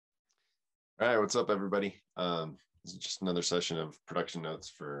All right, what's up, everybody? This is just another session of production notes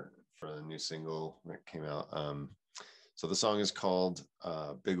for the new single that came out. So the song is called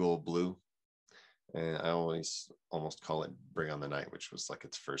 "Big Old Blue," and I always almost call it "Bring on the Night," which was like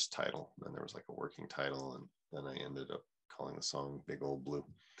its first title. And then there was like a working title, and then I ended up calling the song "Big Old Blue."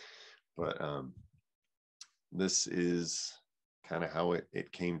 But this is kind of how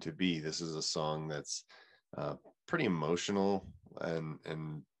it came to be. This is a song that's pretty emotional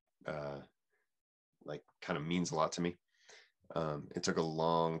and like kind of means a lot to me. It took a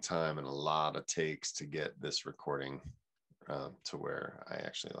long time and a lot of takes to get this recording to where I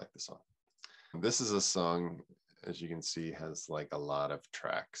actually like the song. This is a song, as you can see, has like a lot of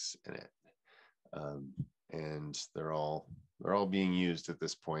tracks in it, and they're all being used at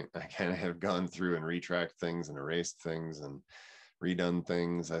this point. I kind of have gone through and retracked things and erased things and redone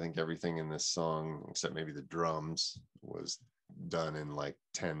things. I think everything in this song, except maybe the drums, was done in like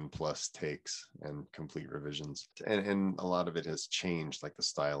 10 plus takes and complete revisions. And a lot of it has changed, like the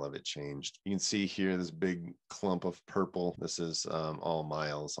style of it changed. You can see here this big clump of purple. This is all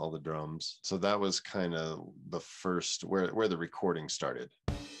Miles, all the drums. So that was kind of the first where the recording started.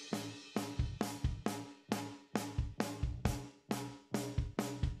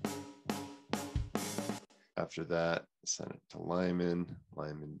 After that, sent it to Lyman.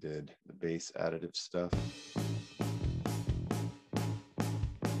 Lyman did the bass additive stuff.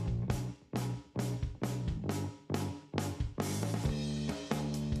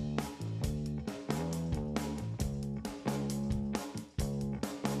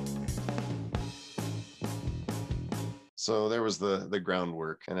 So there was the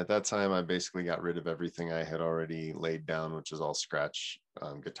groundwork. And at that time, I basically got rid of everything I had already laid down, which is all scratch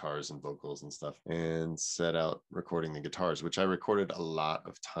guitars and vocals and stuff, and set out recording the guitars, which I recorded a lot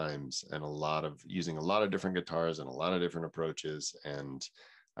of times and using a lot of different guitars and a lot of different approaches. And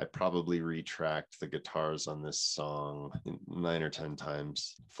I probably retracked the guitars on this song 9 or 10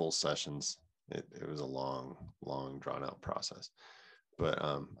 times, full sessions. It was a long, drawn out process. But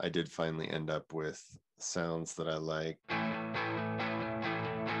I did finally end up with sounds that I like.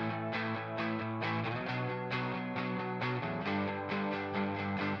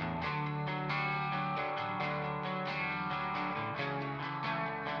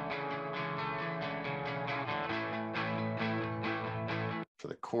 For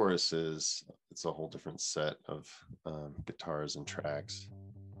the choruses, it's a whole different set of guitars and tracks.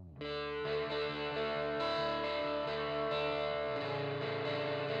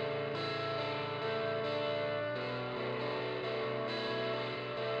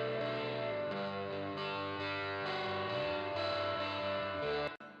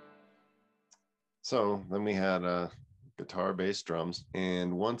 So then we had guitar, bass, drums.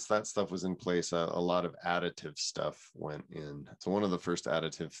 And once that stuff was in place, a lot of additive stuff went in. So one of the first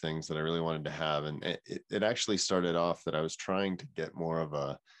additive things that I really wanted to have, and it actually started off that I was trying to get more of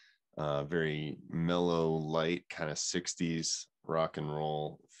a very mellow, light kind of 60s rock and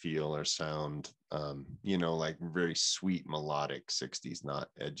roll feel or sound, like very sweet melodic 60s, not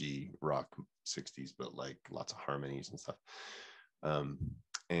edgy rock 60s, but like lots of harmonies and stuff.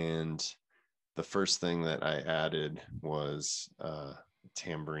 And the first thing that I added was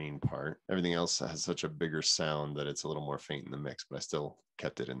tambourine part. Everything else has such a bigger sound that it's a little more faint in the mix, but I still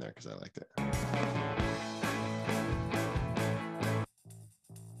kept it in there because I liked it.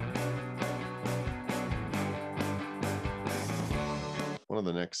 One of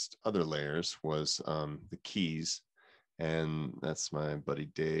the next other layers was the keys, and that's my buddy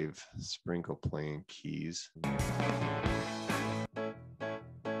Dave Sprinkle playing keys.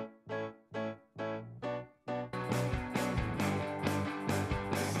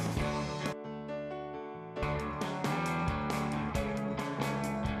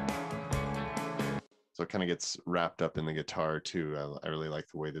 So it kind of gets wrapped up in the guitar too. I really like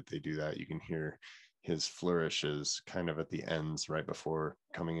the way that they do that. You can hear his flourishes kind of at the ends right before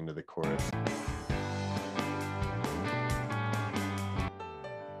coming into the chorus.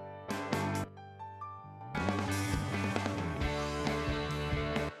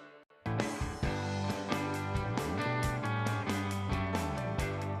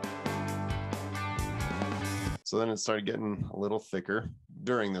 So then it started getting a little thicker.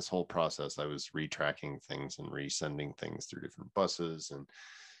 During this whole process, I was retracking things and resending things through different buses and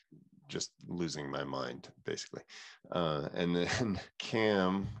just losing my mind, basically. And then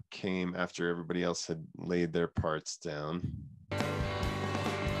Cam came after everybody else had laid their parts down.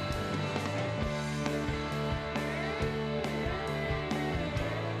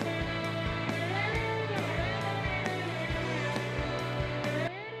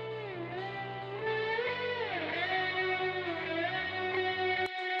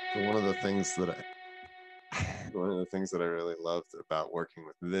 So one of the things that one of the things that I really loved about working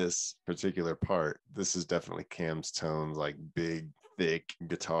with this particular part, this is definitely Cam's tones, like big, thick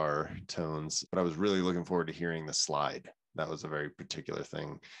guitar tones. But I was really looking forward to hearing the slide. That was a very particular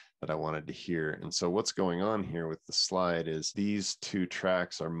thing that I wanted to hear. And so what's going on here with the slide is these two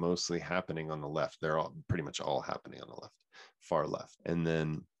tracks are mostly happening on the left. They're all pretty much all happening on the left, far left. And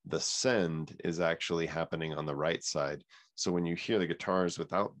then the send is actually happening on the right side. So when you hear the guitars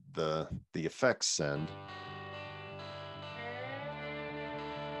without the effects send,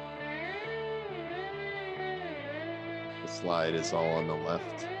 the slide is all on the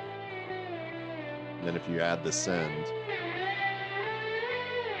left. And then if you add the send,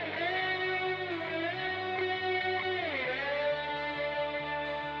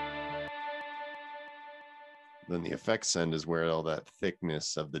 then the effect send is where all that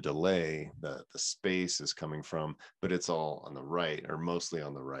thickness of the delay, the space is coming from, but it's all on the right, or mostly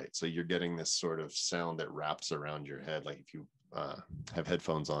on the right. So you're getting this sort of sound that wraps around your head. Like if you have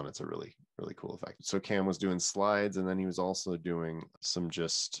headphones on, it's a really, really cool effect. So Cam was doing slides, and then he was also doing some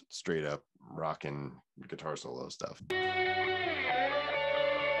just straight up rocking guitar solo stuff.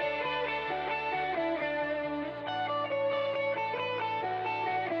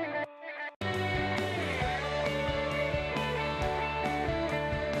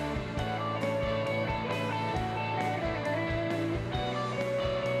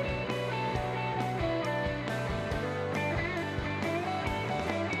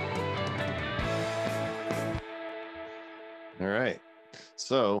 All right.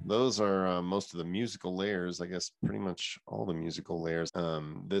 So those are most of the musical layers, I guess pretty much all the musical layers.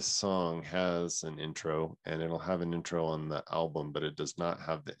 This song has an intro, and it'll have an intro on the album, but it does not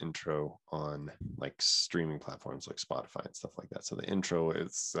have the intro on like streaming platforms like Spotify and stuff like that. So the intro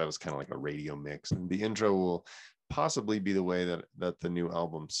that was kind of like a radio mix. And the intro will possibly be the way that the new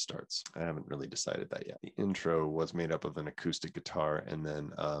album starts. I haven't really decided that yet. The intro was made up of an acoustic guitar and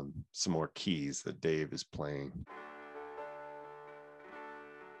then some more keys that Dave is playing.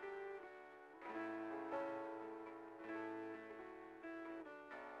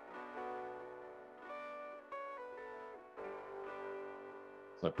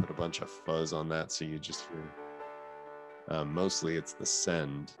 So I put a bunch of fuzz on that, so you just hear. Mostly it's the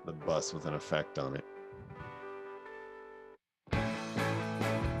send, the bus with an effect on it.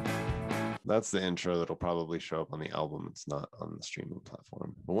 That's the intro that'll probably show up on the album. It's not on the streaming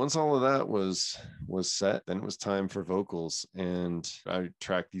platform. But once all of that was set, then it was time for vocals. And I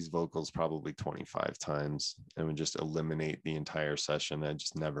tracked these vocals probably 25 times and would just eliminate the entire session. I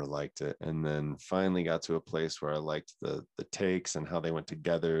just never liked it. And then finally got to a place where I liked the takes and how they went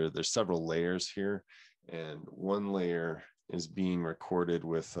together. There's several layers here. And one layer is being recorded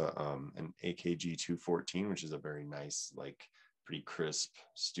with an AKG 214, which is a very nice, like, pretty crisp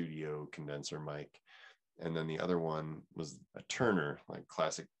studio condenser mic. And then the other one was a Turner, like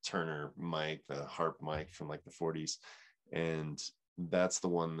classic Turner mic, the harp mic from like the 40s. And that's the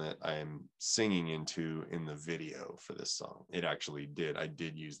one that I'm singing into in the video for this song. I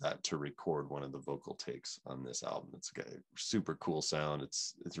did use that to record one of the vocal takes on this album. It's got a super cool sound.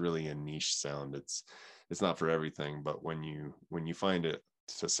 It's really a niche sound. It's not for everything, but when you find it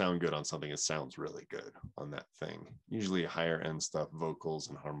to sound good on something, it sounds really good on that thing. Usually higher end stuff, vocals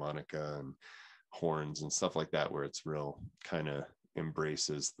and harmonica and horns and stuff like that, where it's real kind of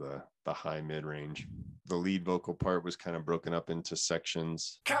embraces the high mid range. The lead vocal part was kind of broken up into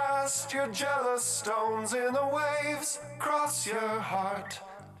sections. Cast your jealous stones in the waves, cross your heart,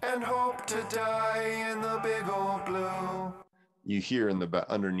 and hope to die in the big old blue. You hear in the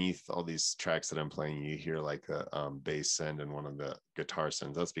underneath all these tracks that I'm playing, you hear like a bass send and one of the guitar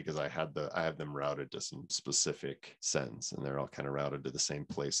sends. That's because I have them routed to some specific sends, and they're all kind of routed to the same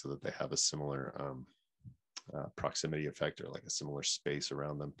place so that they have a similar proximity effect, or like a similar space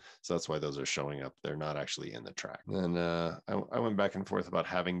around them. So that's why those are showing up. They're not actually in the track. And I went back and forth about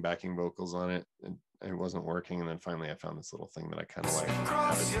having backing vocals on it, and it wasn't working. And then finally I found this little thing that I kind of like.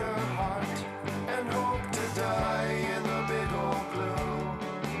 Cross your heart and hope to die in the big old blue.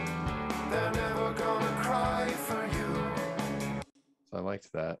 They're never gonna cry for you. So I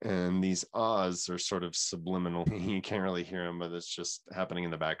liked that. And these ahs are sort of subliminal. You can't really hear them, but it's just happening in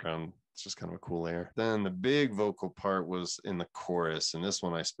the background. It's just kind of a cool layer. Then the big vocal part was in the chorus, and this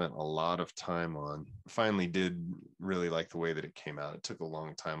one I spent a lot of time on. Finally did really like the way that it came out. It took a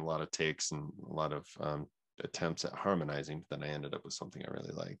long time, a lot of takes and a lot of attempts at harmonizing, but then I ended up with something I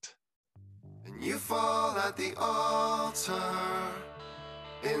really liked. And you fall at the altar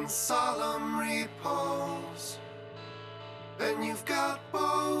in solemn repose. Then you've got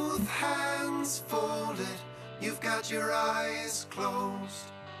both hands folded, you've got your eyes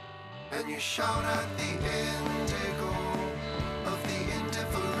closed. and you shout at the indigo of the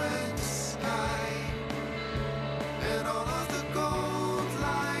indifferent sky, and all of the gold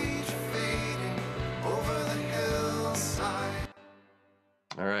light fading over the hillside.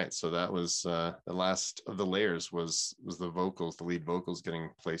 All right, so that was the last of the layers was the vocals, the lead vocals getting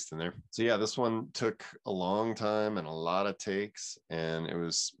placed in there. So yeah, this one took a long time and a lot of takes, and it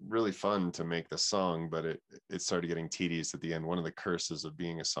was really fun to make the song, but it started getting tedious at the end. One of the curses of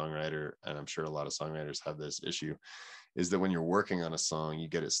being a songwriter, and I'm sure a lot of songwriters have this issue, is that when you're working on a song, you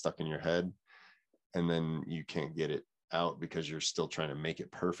get it stuck in your head, and then you can't get it out because you're still trying to make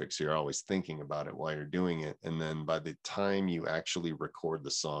it perfect. So you're always thinking about it while you're doing it. And then by the time you actually record the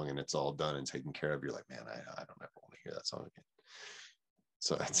song and it's all done and taken care of, you're like, man, I don't ever want to hear that song again.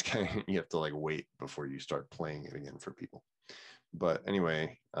 So it's kind of, you have to like wait before you start playing it again for people. But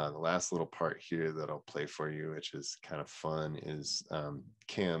anyway, the last little part here that I'll play for you, which is kind of fun, is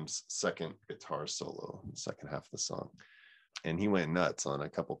Cam's second guitar solo, the second half of the song. And he went nuts on a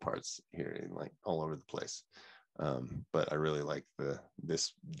couple parts here, like all over the place. But I really like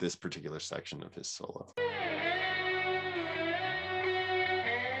this particular section of his solo.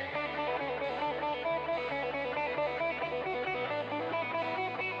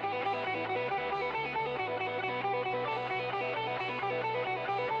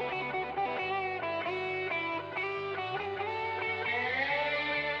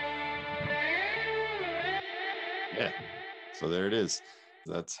 Yeah, so there it is.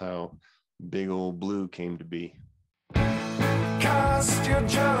 That's how Big Old Blue came to be. Cast your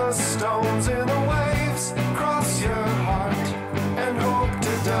jealous stones in the waves, cross your heart, and hope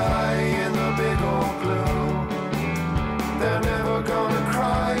to die in the big old blue. They're never gonna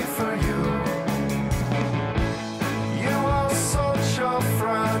cry for you. You are such a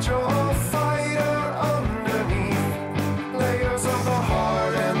fragile fighter underneath layers of the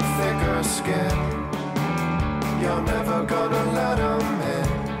hard and thicker skin. You're never gonna